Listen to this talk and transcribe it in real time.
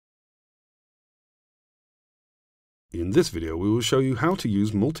In this video we will show you how to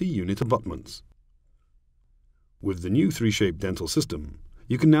use multi-unit abutments. With the new 3Shape dental system,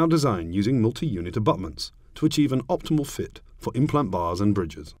 you can now design using multi-unit abutments to achieve an optimal fit for implant bars and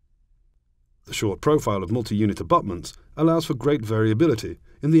bridges. The short profile of multi-unit abutments allows for great variability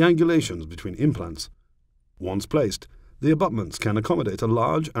in the angulations between implants. Once placed, the abutments can accommodate a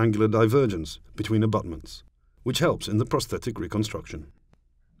large angular divergence between abutments, which helps in the prosthetic reconstruction.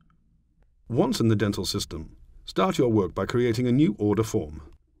 Once in the dental system, start your work by creating a new order form.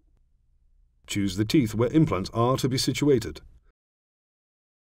 Choose the teeth where implants are to be situated.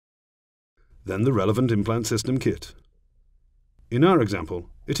 Then the relevant implant system kit. In our example,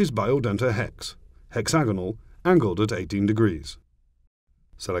 it is Biodenta Hex, hexagonal, angled at 18 degrees.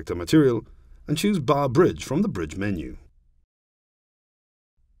 Select a material and choose Bar Bridge from the Bridge menu.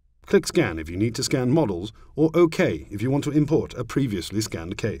 Click Scan if you need to scan models, or OK if you want to import a previously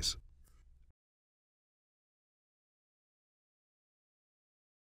scanned case.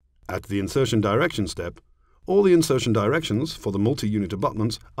 At the Insertion Direction step, all the insertion directions for the multi-unit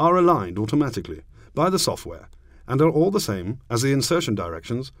abutments are aligned automatically by the software and are all the same as the insertion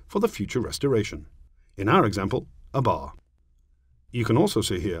directions for the future restoration. In our example, a bar. You can also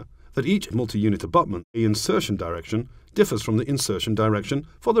see here that each multi-unit abutment, the insertion direction, differs from the insertion direction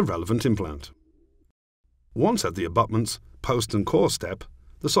for the relevant implant. Once at the abutments, post and core step,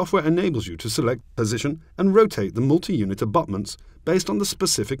 the software enables you to select, position and rotate the multi-unit abutments based on the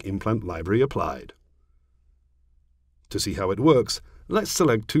specific implant library applied. To see how it works, let's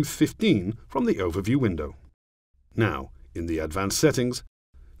select tooth 15 from the overview window. Now, in the Advanced Settings,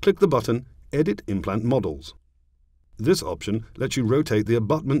 click the button Edit Implant Models. This option lets you rotate the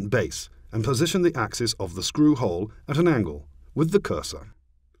abutment base and position the axis of the screw hole at an angle with the cursor.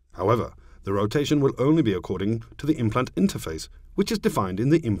 However, the rotation will only be according to the implant interface, which is defined in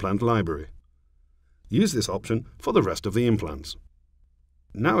the implant library. Use this option for the rest of the implants.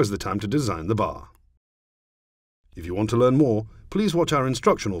 Now is the time to design the bar. If you want to learn more, please watch our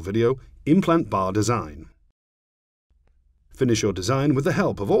instructional video, Implant Bar Design. Finish your design with the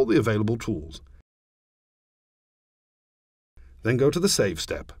help of all the available tools. Then go to the Save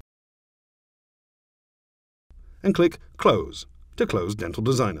step and click Close to close Dental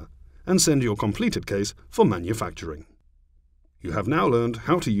Designer and send your completed case for manufacturing. You have now learned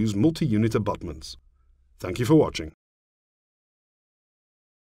how to use multi-unit abutments. Thank you for watching.